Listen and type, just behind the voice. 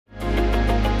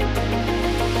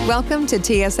Welcome to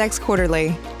TSX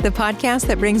Quarterly, the podcast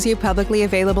that brings you publicly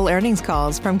available earnings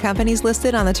calls from companies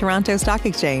listed on the Toronto Stock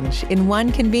Exchange in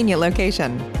one convenient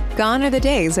location. Gone are the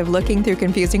days of looking through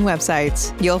confusing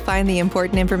websites. You'll find the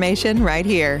important information right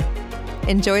here.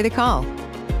 Enjoy the call.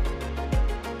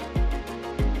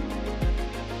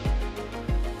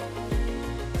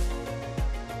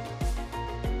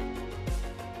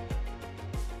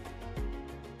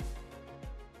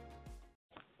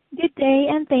 Good day,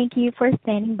 and thank you for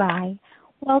standing by.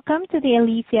 Welcome to the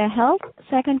Aleafia Health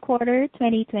Second Quarter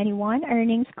 2021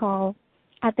 Earnings Call.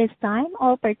 At this time,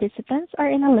 all participants are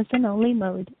in a listen-only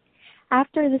mode.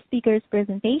 After the speaker's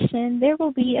presentation, there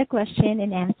will be a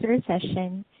question-and-answer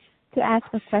session. To ask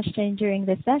a question during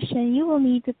the session, you will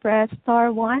need to press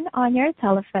star 1 on your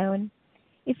telephone.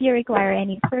 If you require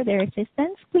any further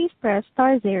assistance, please press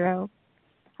star 0.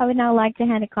 I would now like to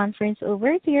hand the conference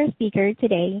over to your speaker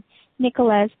today,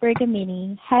 Nicholas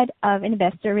Bergamini, Head of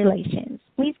Investor Relations.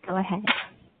 Please go ahead.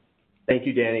 Thank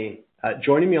you, Danny.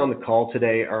 Joining me on the call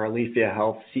today are Aleafia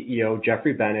Health CEO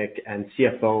Jeffrey Bennick and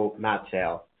CFO Matt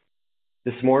Sale.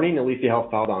 This morning, Aleafia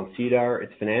Health filed on SEDAR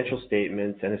its financial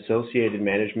statements and associated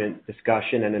management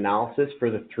discussion and analysis for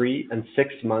the 3 and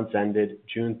 6 months ended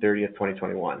June 30th,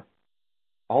 2021.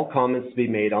 All comments to be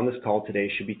made on this call today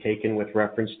should be taken with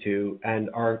reference to and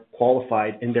are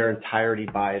qualified in their entirety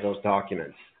by those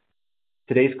documents.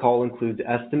 Today's call includes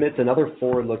estimates and other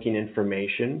forward-looking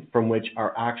information from which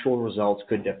our actual results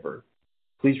could differ.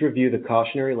 Please review the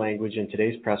cautionary language in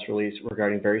today's press release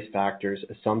regarding various factors,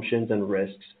 assumptions, and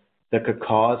risks that could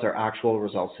cause our actual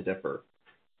results to differ.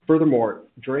 Furthermore,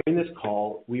 during this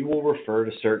call, we will refer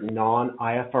to certain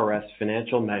non-IFRS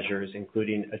financial measures,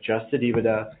 including adjusted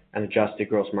EBITDA and adjusted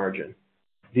gross margin.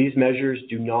 These measures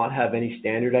do not have any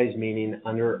standardized meaning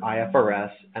under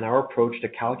IFRS, and our approach to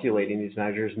calculating these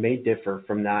measures may differ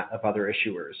from that of other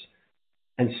issuers,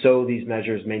 and so these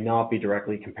measures may not be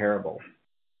directly comparable.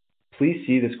 Please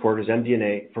see this quarter's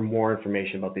MD&A for more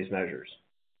information about these measures.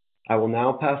 I will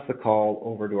now pass the call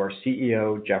over to our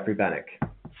CEO, Jeffrey Bennick.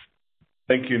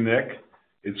 Thank you, Nick.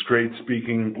 It's great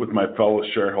speaking with my fellow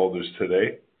shareholders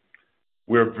today.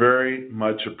 We very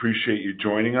much appreciate you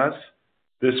joining us.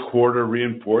 This quarter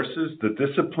reinforces the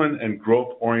discipline and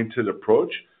growth-oriented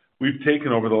approach we've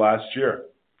taken over the last year.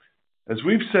 As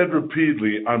we've said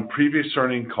repeatedly on previous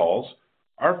earnings calls,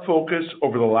 our focus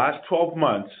over the last 12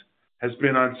 months has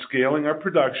been on scaling our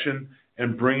production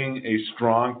and bringing a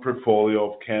strong portfolio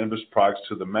of cannabis products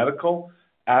to the medical,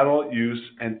 adult use,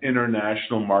 and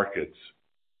international markets.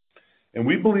 And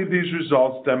we believe these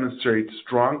results demonstrate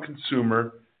strong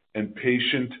consumer and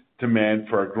patient demand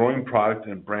for our growing product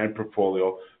and brand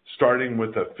portfolio, starting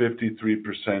with a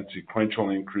 53%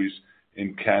 sequential increase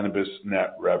in cannabis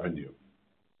net revenue.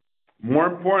 More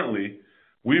importantly,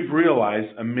 we've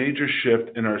realized a major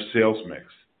shift in our sales mix.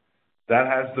 That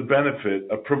has the benefit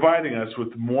of providing us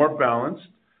with more balanced,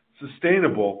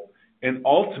 sustainable, and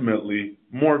ultimately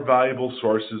more valuable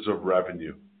sources of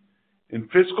revenue. In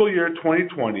fiscal year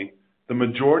 2020, the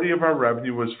majority of our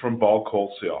revenue was from bulk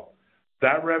wholesale.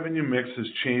 That revenue mix has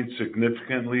changed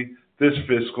significantly this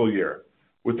fiscal year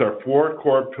with our 4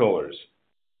 core pillars: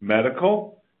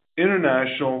 medical,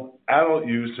 international, adult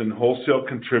use, and wholesale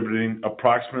contributing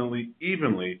approximately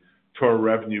evenly to our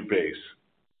revenue base.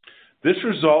 This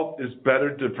result is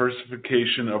better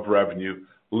diversification of revenue,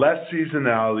 less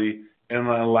seasonality, and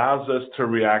allows us to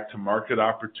react to market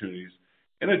opportunities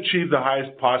and achieve the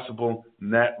highest possible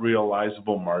net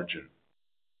realizable margin.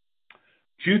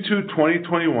 Q2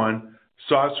 2021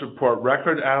 saw us report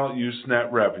record adult use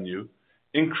net revenue,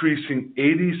 increasing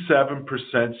 87%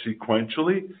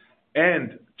 sequentially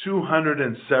and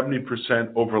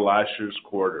 270% over last year's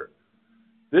quarter.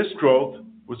 This growth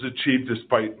was achieved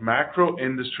despite macro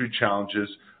industry challenges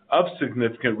of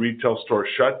significant retail store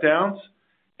shutdowns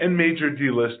and major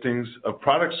delistings of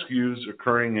product SKUs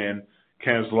occurring in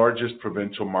Canada's largest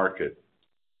provincial market.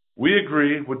 We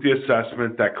agree with the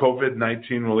assessment that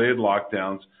COVID-19 related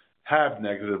lockdowns have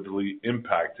negatively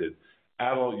impacted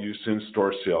adult use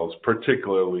in-store sales,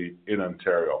 particularly in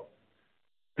Ontario.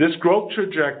 This growth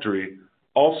trajectory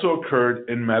also occurred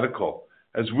in medical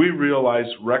as we realized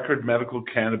record medical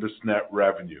cannabis net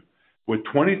revenue with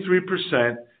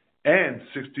 23% and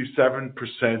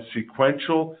 67%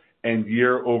 sequential and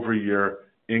year-over-year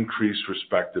increase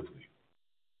respectively.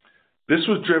 This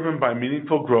was driven by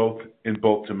meaningful growth in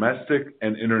both domestic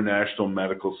and international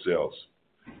medical sales.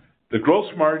 The gross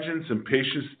margins and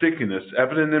patient stickiness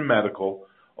evident in medical,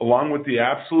 along with the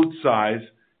absolute size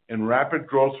and rapid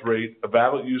growth rate of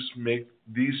adult use, make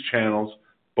these channels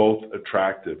both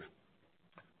attractive.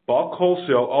 Bulk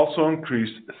wholesale also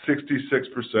increased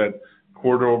 66%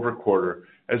 quarter over quarter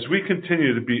as we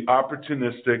continue to be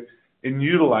opportunistic in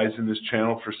utilizing this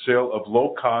channel for sale of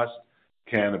low-cost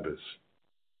cannabis.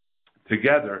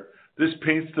 Together, this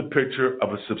paints the picture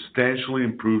of a substantially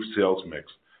improved sales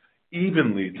mix,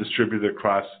 evenly distributed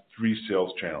across 3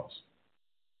 sales channels.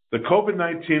 The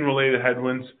COVID-19 related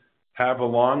headwinds have,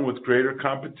 along with greater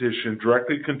competition,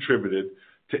 directly contributed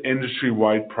to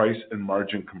industry-wide price and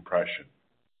margin compression.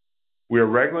 We are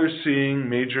regularly seeing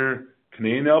major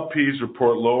Canadian LPs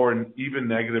report lower and even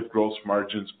negative gross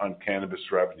margins on cannabis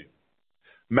revenue.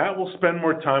 Matt will spend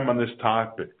more time on this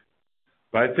topic,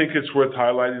 but I think it's worth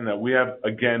highlighting that we have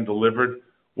again delivered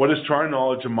what is, to our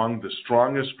knowledge, among the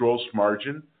strongest gross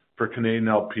margin for Canadian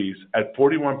LPs at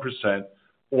 41%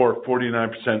 or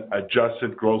 49%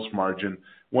 adjusted gross margin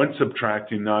when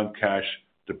subtracting non-cash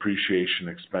depreciation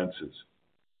expenses.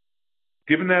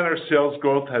 Given that our sales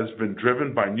growth has been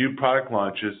driven by new product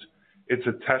launches, it's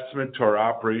a testament to our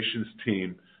operations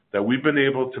team that we've been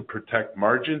able to protect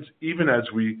margins even as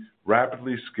we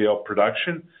rapidly scale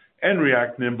production and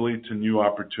react nimbly to new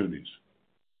opportunities.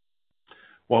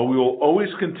 While we will always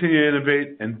continue to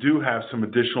innovate and do have some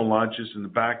additional launches in the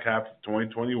back half of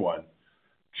 2021,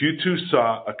 Q2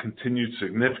 saw a continued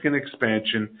significant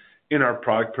expansion in our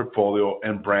product portfolio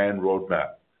and brand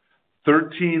roadmap.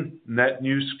 13 net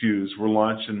new SKUs were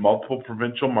launched in multiple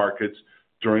provincial markets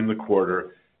during the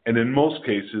quarter, and in most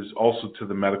cases also to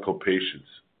the medical patients.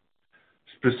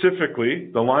 Specifically,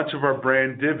 the launch of our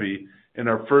brand Divvy and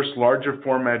our first larger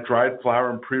format dried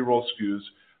flower and pre-roll SKUs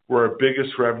were our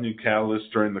biggest revenue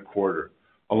catalyst during the quarter.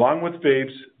 Along with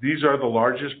vapes, these are the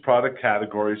largest product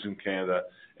categories in Canada,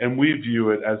 and we view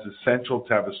it as essential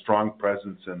to have a strong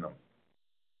presence in them.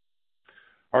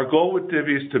 Our goal with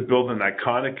Divvy is to build an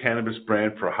iconic cannabis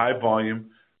brand for high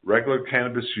volume, regular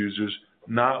cannabis users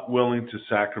not willing to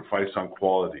sacrifice on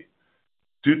quality.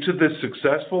 Due to this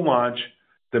successful launch,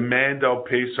 demand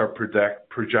outpaced our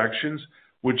projections,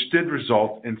 which did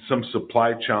result in some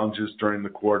supply challenges during the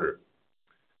quarter.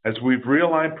 As we've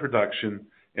realigned production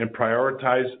and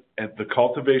prioritized the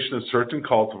cultivation of certain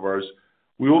cultivars,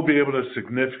 we will be able to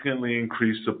significantly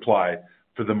increase supply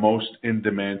for the most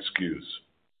in-demand SKUs.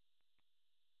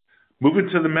 Moving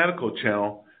to the medical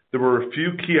channel, there were a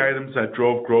few key items that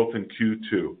drove growth in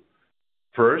Q2.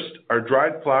 First, our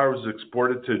dried flower was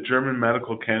exported to the German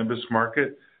medical cannabis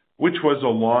market, which was a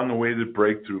long-awaited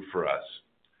breakthrough for us.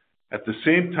 At the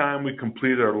same time, we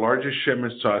completed our largest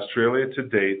shipments to Australia to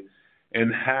date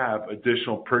and have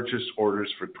additional purchase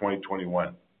orders for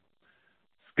 2021.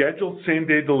 Scheduled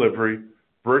same-day delivery,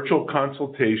 virtual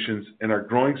consultations, and our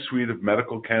growing suite of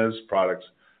medical cannabis products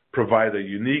provide a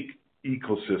unique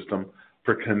ecosystem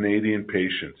for Canadian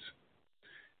patients.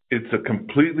 It's a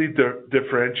completely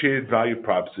differentiated value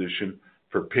proposition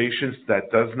for patients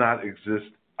that does not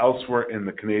exist elsewhere in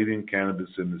the Canadian cannabis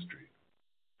industry.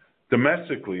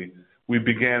 Domestically, we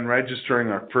began registering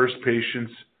our first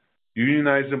patients,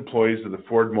 unionized employees of the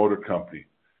Ford Motor Company.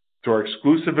 Through our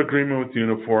exclusive agreement with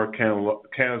Unifor,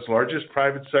 Canada's largest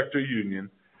private sector union,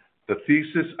 the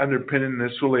thesis underpinning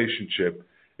this relationship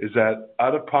is that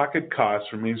out-of-pocket costs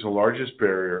remains the largest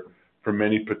barrier for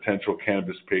many potential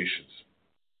cannabis patients.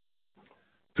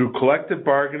 Through collective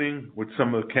bargaining with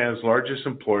some of Canada's largest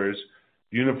employers,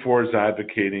 Unifor is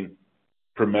advocating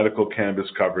for medical cannabis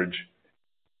coverage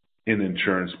in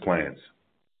insurance plans.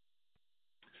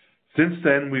 Since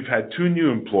then, we've had 2 new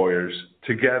employers,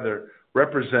 together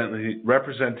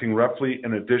representing roughly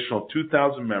an additional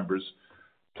 2,000 members,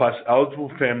 plus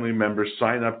eligible family members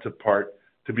sign up to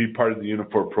be part of the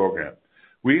Unifor program.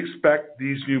 We expect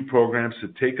these new programs to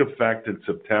take effect in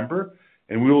September,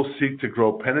 and we will seek to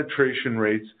grow penetration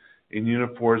rates in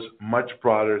Unifor's much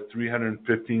broader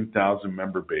 315,000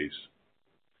 member base.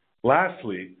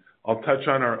 Lastly, I'll touch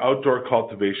on our outdoor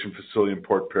cultivation facility in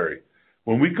Port Perry.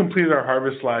 When we completed our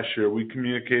harvest last year, we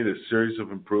communicated a series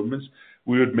of improvements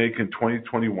we would make in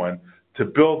 2021 to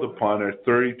build upon our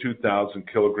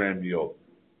 32,000 kilogram yield.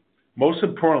 Most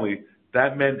importantly,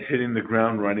 that meant hitting the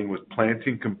ground running with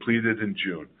planting completed in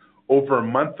June, over a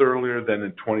month earlier than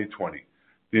in 2020.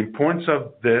 The importance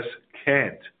of this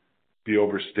can't be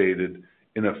overstated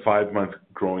in a 5-month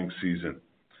growing season.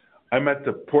 I'm at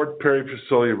the Port Perry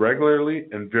facility regularly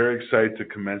and very excited to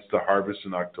commence the harvest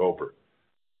in October.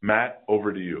 Matt,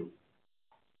 over to you.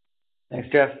 Thanks,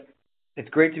 Jeff. It's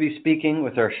great to be speaking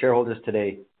with our shareholders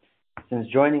today. Since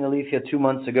joining Aleafia 2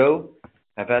 months ago,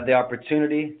 I've had the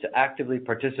opportunity to actively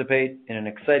participate in an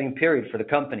exciting period for the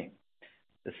company.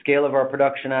 The scale of our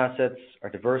production assets, our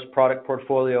diverse product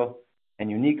portfolio, and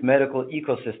unique medical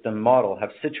ecosystem model have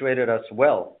situated us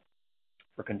well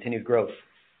for continued growth.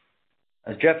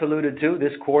 As Jeff alluded to,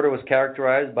 this quarter was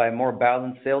characterized by a more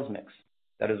balanced sales mix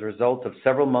that is a result of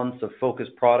several months of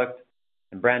focused product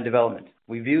and brand development.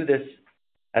 We view this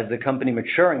as the company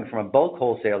maturing from a bulk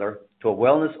wholesaler to a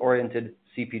wellness-oriented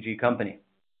CPG company.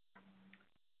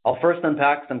 I'll first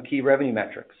unpack some key revenue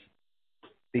metrics.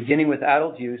 Beginning with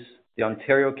adult use, the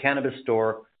Ontario Cannabis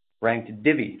Store ranked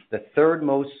Divvy the third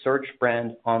most searched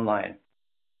brand online,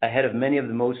 ahead of many of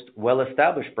the most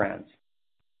well-established brands,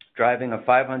 driving a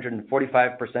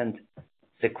 545%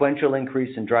 sequential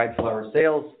increase in dried flower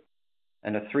sales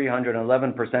and a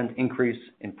 311% increase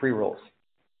in pre-rolls.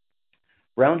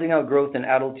 Rounding out growth in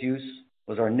adult use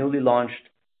was our newly launched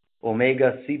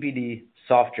Omega CBD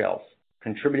soft gels,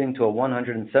 contributing to a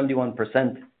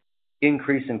 171%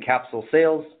 increase in capsule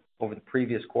sales over the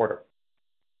previous quarter.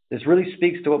 This really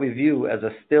speaks to what we view as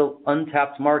a still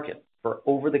untapped market for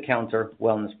over-the-counter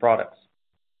wellness products.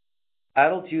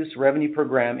 Adult use revenue per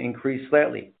gram increased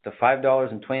slightly to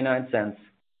 $5.29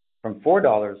 from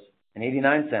 $4.89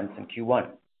 in Q1.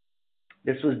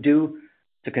 This was due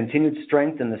to continued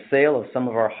strength in the sale of some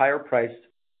of our higher-priced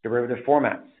derivative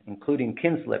formats, including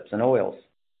kin slips and oils,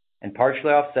 and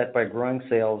partially offset by growing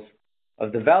sales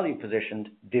of the value-positioned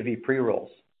Divvy pre-rolls.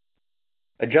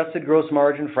 Adjusted gross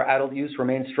margin for adult use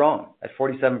remained strong at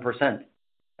 47%,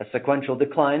 a sequential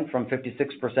decline from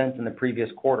 56% in the previous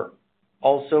quarter,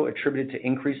 also attributed to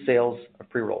increased sales of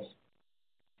pre-rolls.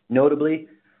 Notably,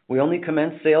 we only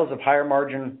commenced sales of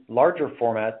higher-margin, larger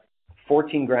format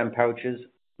 14-gram pouches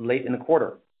late in the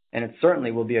quarter, and it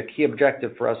certainly will be a key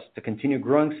objective for us to continue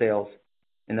growing sales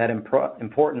in that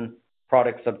important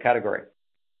product subcategory.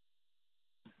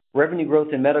 Revenue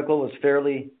growth in medical was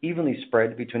fairly evenly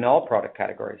spread between all product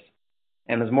categories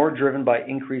and was more driven by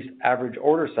increased average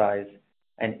order size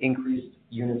and increased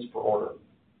units per order.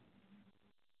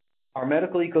 Our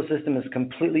medical ecosystem is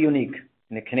completely unique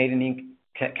in the Canadian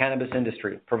cannabis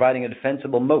industry, providing a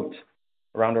defensible moat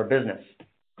around our business.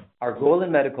 Our goal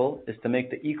in medical is to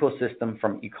make the ecosystem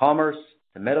from e-commerce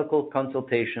to medical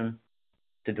consultation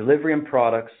to delivery and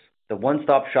products the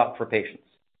one-stop shop for patients.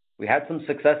 We had some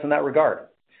success in that regard,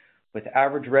 with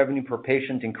average revenue per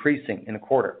patient increasing in a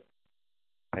quarter.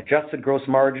 Adjusted gross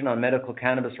margin on medical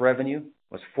cannabis revenue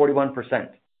was 41%,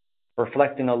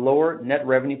 reflecting a lower net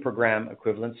revenue per gram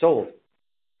equivalent sold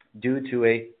due to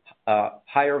a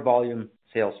higher volume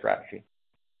sales strategy.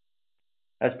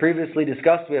 As previously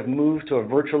discussed, we have moved to a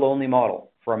virtual-only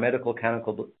model for our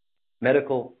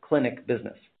medical clinic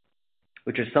business,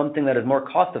 which is something that is more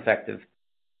cost-effective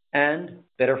and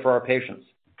better for our patients.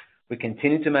 We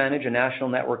continue to manage a national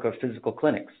network of physical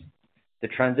clinics. The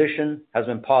transition has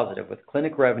been positive, with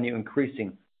clinic revenue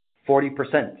increasing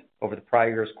 40% over the prior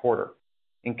year's quarter.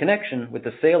 In connection with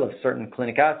the sale of certain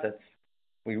clinic assets,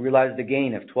 we realized a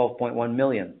gain of $12.1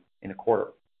 million in a quarter.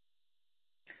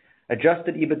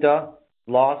 Adjusted EBITDA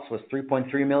loss was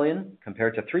 $3.3 million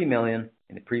compared to $3 million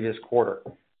in the previous quarter.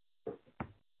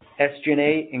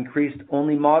 SG&A increased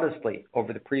only modestly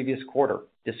over the previous quarter,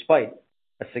 despite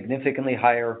a significantly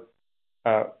higher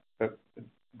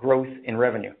growth in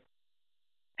revenue.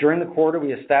 During the quarter,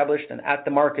 we established an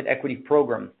at-the-market equity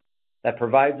program that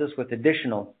provides us with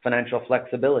additional financial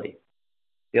flexibility.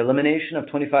 The elimination of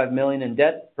 $25 million in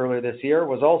debt earlier this year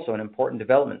was also an important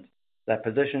development that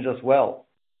positions us well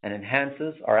and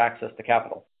enhances our access to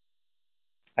capital.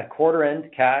 At quarter end,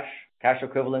 cash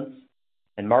equivalents,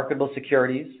 and marketable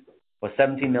securities was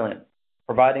 $17 million,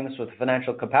 providing us with the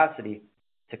financial capacity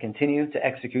to continue to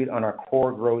execute on our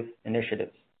core growth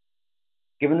initiatives.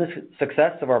 Given the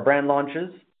success of our brand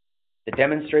launches, the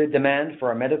demonstrated demand for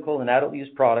our medical and adult use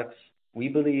products, we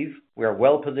believe we are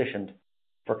well positioned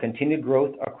for continued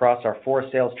growth across our four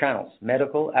sales channels: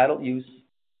 medical, adult use,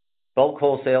 bulk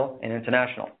wholesale, and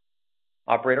international.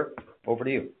 Operator, over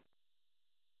to you.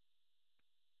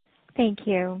 Thank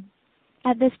you.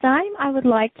 At this time, I would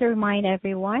like to remind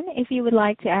everyone, if you would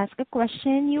like to ask a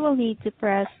question, you will need to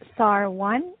press star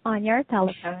 1 on your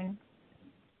telephone.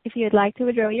 If you would like to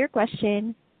withdraw your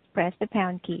question, press the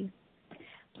pound key.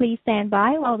 Please stand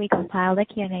by while we compile the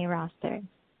Q&A roster.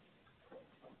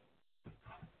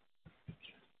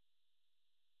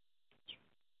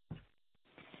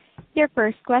 Your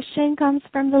first question comes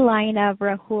from the line of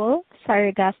Rahul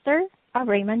Sarugaser of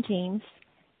Raymond James.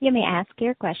 You may ask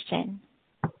your question.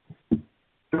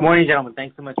 Good morning, gentlemen.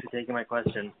 Thanks so much for taking my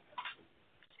question.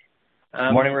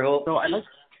 Good morning, Rahul.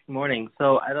 Morning.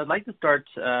 So I'd like to start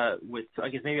with, I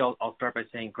guess maybe I'll start by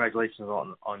saying congratulations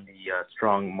on the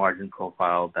strong margin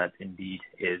profile that indeed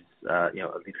is, a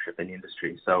leadership in the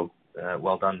industry. So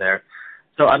well done there.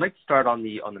 So I'd like to start on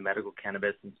the medical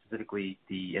cannabis and specifically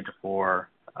the Interfor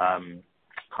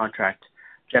contract.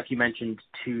 Jeff, you mentioned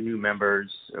 2 new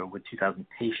members with 2,000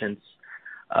 patients.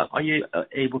 Are you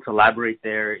able to elaborate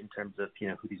there in terms of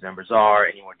who these members are,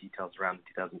 any more details around the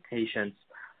 2,000 patients?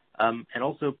 And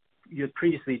also, you had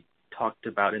previously talked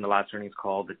about in the last earnings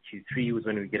call that Q3 was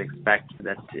when we could expect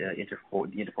that the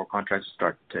Inter4 contracts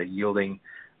start yielding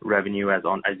revenue as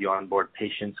you onboard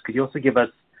patients. Could you also give us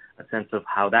a sense of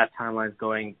how that timeline is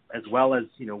going, as well as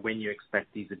when you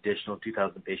expect these additional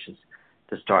 2,000 patients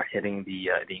to start hitting the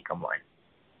income line?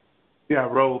 Yeah,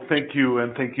 Raul, thank you,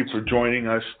 and thank you for joining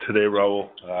us today, Raul.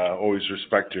 Always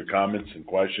respect your comments and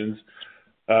questions.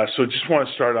 So just want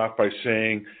to start off by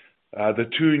saying the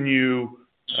two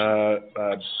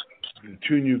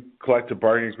new collective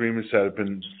bargaining agreements that have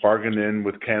been bargained in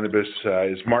with cannabis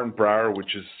is Martin Brower,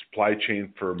 which is supply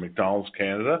chain for McDonald's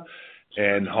Canada,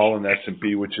 and Holland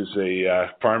S&B, which is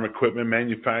a farm equipment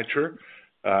manufacturer.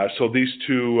 So these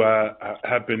two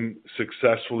have been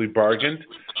successfully bargained.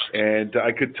 And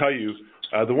I could tell you,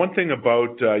 the one thing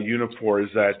about Unifor is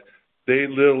that they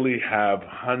literally have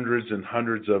hundreds and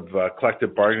hundreds of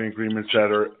collective bargaining agreements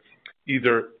that are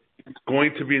either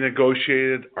going to be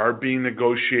negotiated, are being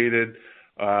negotiated,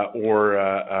 or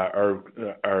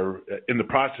are in the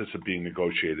process of being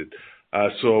negotiated.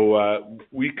 So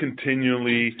we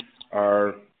continually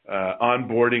are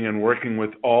onboarding and working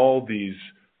with all these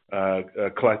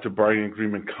collective bargaining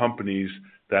agreement companies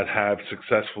that have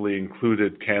successfully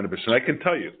included cannabis. And I can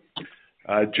tell you,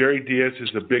 Jerry Diaz is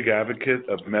a big advocate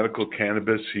of medical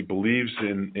cannabis. He believes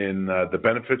in the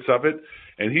benefits of it,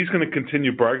 and he's going to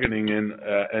continue bargaining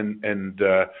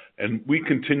and we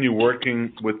continue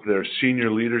working with their senior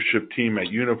leadership team at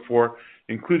Unifor,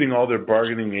 including all their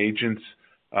bargaining agents,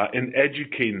 in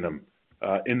educating them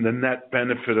in the net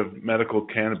benefit of medical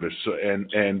cannabis.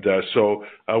 So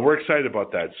we're excited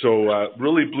about that. So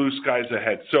really blue skies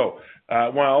ahead. So I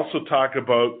want to also talk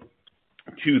about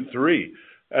Q3.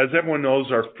 As everyone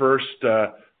knows, our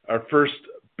first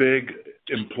big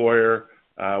employer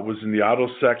was in the auto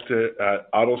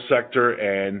sector,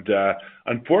 and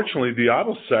unfortunately, the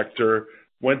auto sector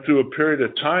went through a period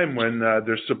of time when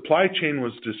their supply chain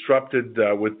was disrupted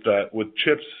with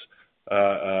chips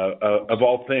of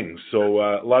all things. So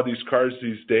a lot of these cars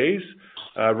these days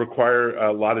require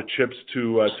a lot of chips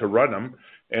to run them,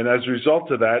 and as a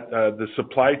result of that, the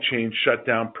supply chain shut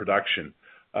down production.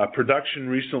 Production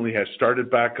recently has started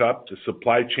back up. The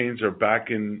supply chains are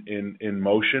back in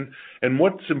motion. And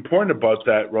what's important about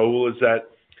that, Raul, is that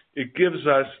it gives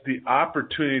us the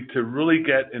opportunity to really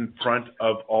get in front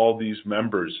of all these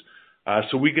members.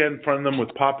 So we get in front of them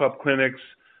with pop-up clinics.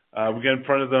 We get in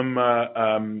front of them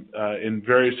in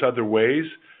various other ways.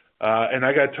 And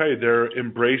I got to tell you, they're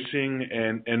embracing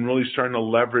and really starting to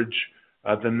leverage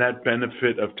the net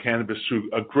benefit of cannabis through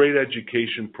a great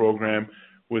education program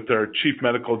with our Chief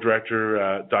Medical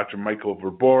Director, Dr. Michael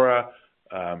Verbora,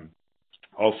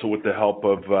 also with the help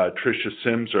of Tricia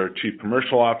Sims, our Chief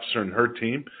Commercial Officer, and her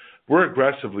team. We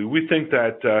think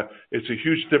that it's a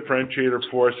huge differentiator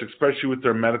for us, especially with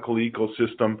their medical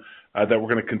ecosystem, that we're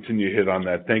going to continue to hit on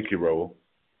that. Thank you, Raul.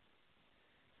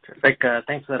 Terrific.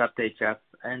 Thanks for that update, Jeff.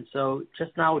 And so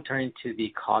just now turning to the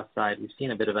cost side, we've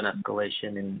seen a bit of an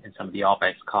escalation in some of the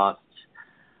OPEX costs.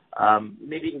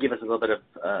 Maybe you can give us a little bit of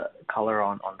color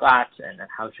on that, and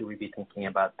how should we be thinking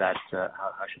about that?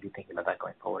 How should we be thinking about that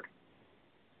going forward?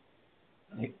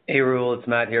 Hey, Raul, it's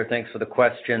Matt here. Thanks for the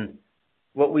question.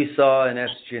 What we saw in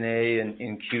SG&A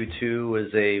in Q2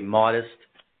 was a modest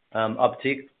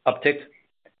uptick.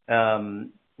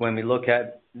 When we look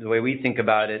at the way we think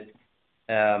about it,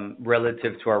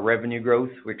 relative to our revenue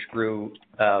growth, which grew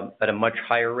at a much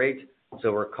higher rate.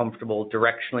 So we're comfortable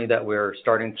directionally that we're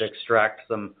starting to extract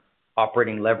some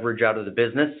operating leverage out of the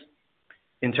business.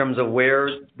 In terms of where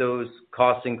those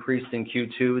costs increased in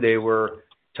Q2, they were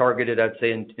targeted, I'd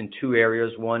say, in two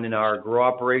areas. One, in our grow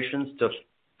operations to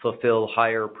fulfill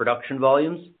higher production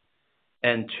volumes,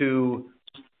 and two,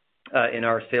 in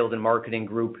our sales and marketing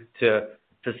group to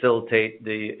facilitate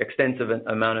the extensive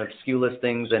amount of SKU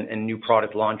listings and new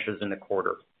product launches in the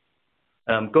quarter.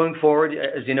 Going forward,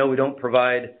 as you know, we don't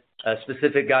provide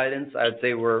specific guidance. I'd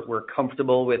say we're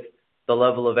comfortable with the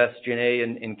level of SG&A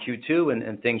in Q2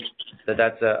 and think that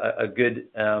that's a good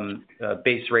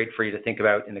base rate for you to think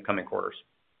about in the coming quarters.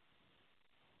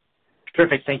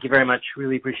 Terrific. Thank you very much.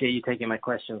 Really appreciate you taking my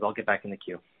questions. I'll get back in the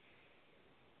queue.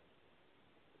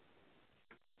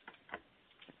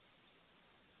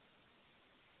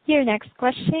 Your next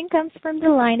question comes from the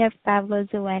line of Pablo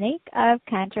Zuanic of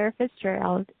Cantor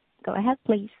Fitzgerald. Go ahead,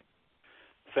 please.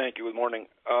 Thank you. Good morning.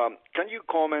 Can you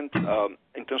comment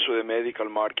in terms of the medical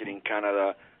market in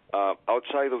Canada,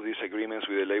 outside of these agreements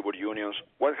with the labor unions,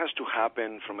 what has to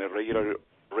happen from a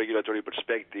regulatory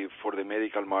perspective for the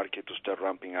medical market to start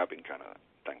ramping up in Canada?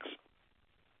 Thanks.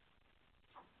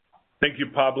 Thank you,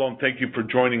 Pablo, and thank you for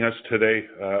joining us today.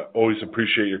 Always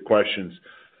appreciate your questions.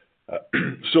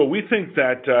 So we think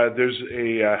that there's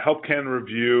a Health Canada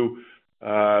review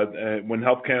when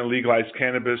Health Canada legalized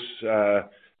cannabis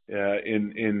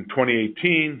in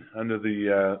 2018 under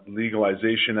the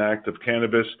Legalization Act of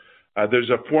Cannabis.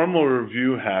 There's a formal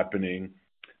review happening,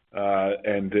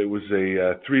 and it was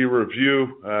a 3-year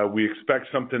review. We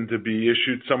expect something to be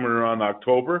issued somewhere around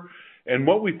October. And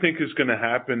what we think is going to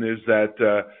happen is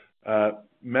that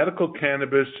medical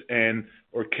cannabis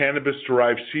or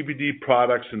cannabis-derived CBD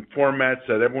products and formats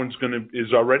that everyone's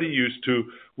is already used to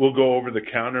will go over the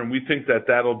counter, and we think that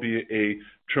that'll be a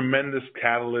tremendous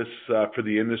catalyst for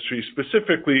the industry,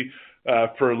 specifically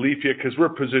for Aleafia, because we're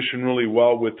positioned really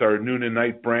well with our Noon and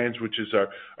Night brands, which is our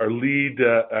lead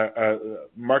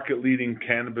market-leading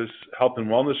cannabis health and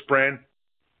wellness brand.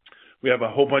 We have a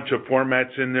whole bunch of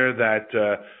formats in there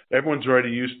that everyone's already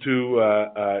used to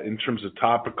in terms of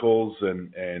topicals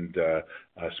and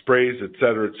sprays, et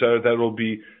cetera, that will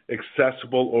be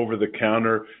accessible over the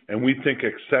counter. And we think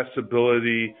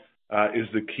accessibility is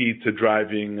the key to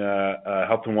driving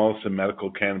health and wellness and medical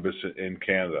cannabis in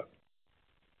Canada.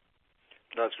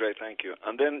 That's great, thank you.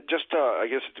 And then just, I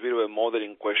guess it's a bit of a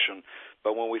modeling question,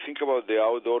 but when we think about the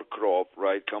outdoor crop,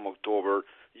 right, come October,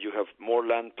 you have more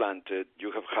land planted, you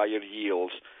have higher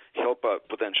yields.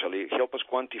 Potentially help us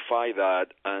quantify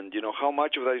that, and how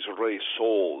much of that is already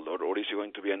sold, or is it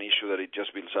going to be an issue that it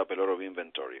just builds up a lot of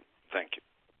inventory? Thank you.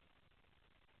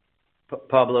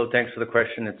 Pablo, thanks for the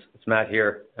question. It's Matt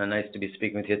here. Nice to be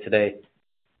speaking with you today.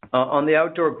 On the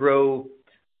outdoor grow,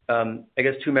 I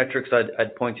guess 2 metrics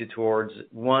I'd point you towards.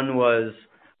 One was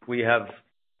we have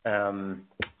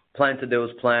planted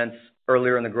those plants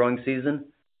earlier in the growing season,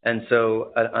 and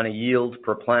so on a yield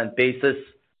per plant basis,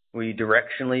 we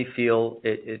directionally feel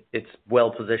it's well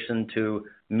positioned to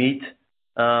meet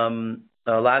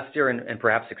last year and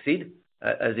perhaps exceed.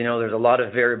 As you know, there's a lot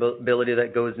of variability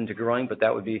that goes into growing, but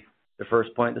that would be the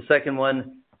first point. The second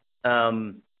one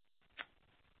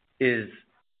is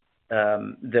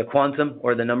the quantum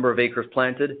or the number of acres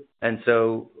planted. And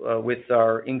so with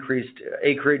our increased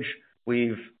acreage,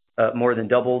 we've more than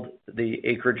doubled the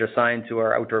acreage assigned to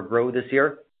our outdoor grow this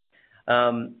year.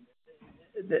 And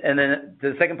then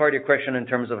the second part of your question in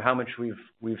terms of how much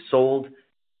we've sold,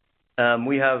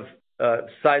 we have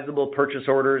sizable purchase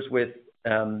orders with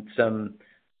some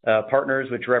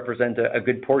partners which represent a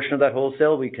good portion of that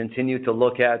wholesale. We continue to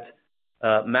look at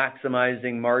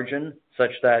maximizing margin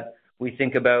such that we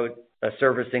think about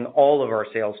servicing all of our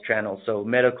sales channels, so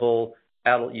medical,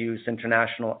 adult use,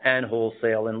 international, and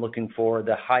wholesale, and looking for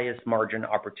the highest margin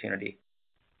opportunity.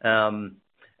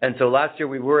 And so last year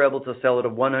we were able to sell at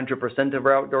 100% of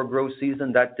our outdoor grow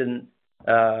season. That didn't,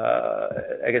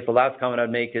 I guess the last comment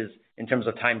I'd make is in terms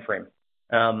of time frame.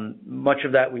 Much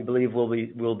of that we believe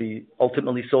will be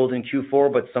ultimately sold in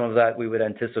Q4, but some of that we would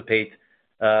anticipate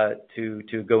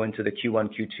to go into the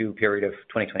Q1, Q2 period of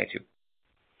 2022.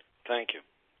 Thank you.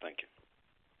 Thank you.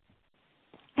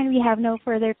 And we have no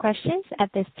further questions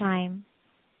at this time.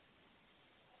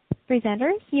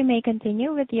 Presenters, you may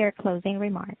continue with your closing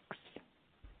remarks.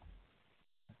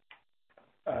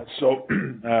 So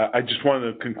I just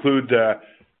wanted to conclude,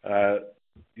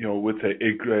 with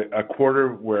a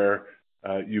quarter where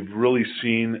you've really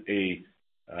seen a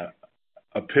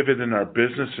pivot in our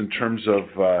business in terms of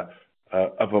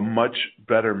a much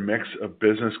better mix of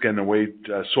business, getting away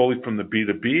solely from the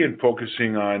B2B and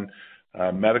focusing on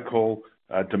medical,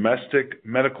 domestic,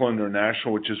 medical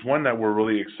international, which is one that we're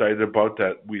really excited about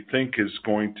that we think is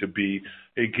going to be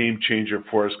a game changer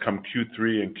for us come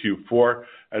Q3 and Q4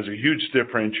 as a huge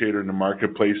differentiator in the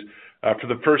marketplace. For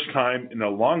the first time in a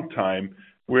long time,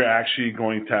 we're actually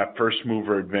going to have first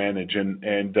mover advantage.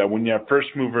 And when you have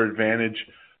first mover advantage,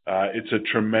 it's a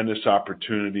tremendous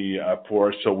opportunity for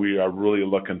us. So we are really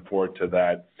looking forward to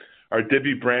that. Our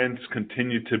Divvy brands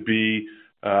continue to be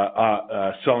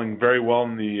selling very well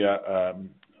in the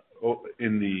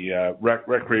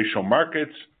recreational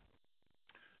markets.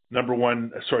 Number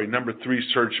 3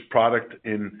 search product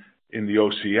in the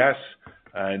OCS.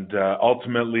 And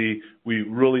ultimately, we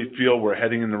really feel we're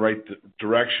heading in the right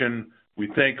direction. We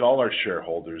thank all our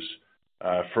shareholders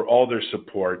for all their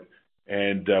support,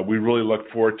 and we really look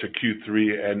forward to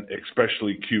Q3 and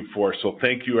especially Q4. So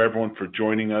thank you, everyone, for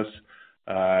joining us.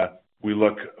 We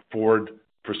look forward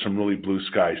for some really blue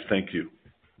skies. Thank you.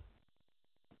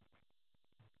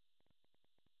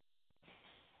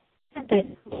 This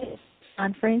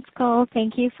conference call.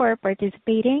 Thank you for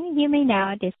participating. You may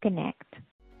now disconnect.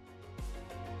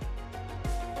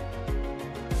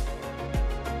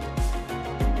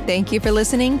 Thank you for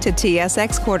listening to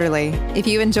TSX Quarterly. If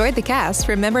you enjoyed the cast,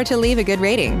 remember to leave a good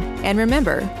rating. And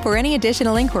remember, for any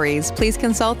additional inquiries, please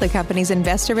consult the company's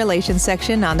investor relations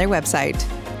section on their website.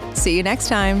 See you next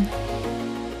time.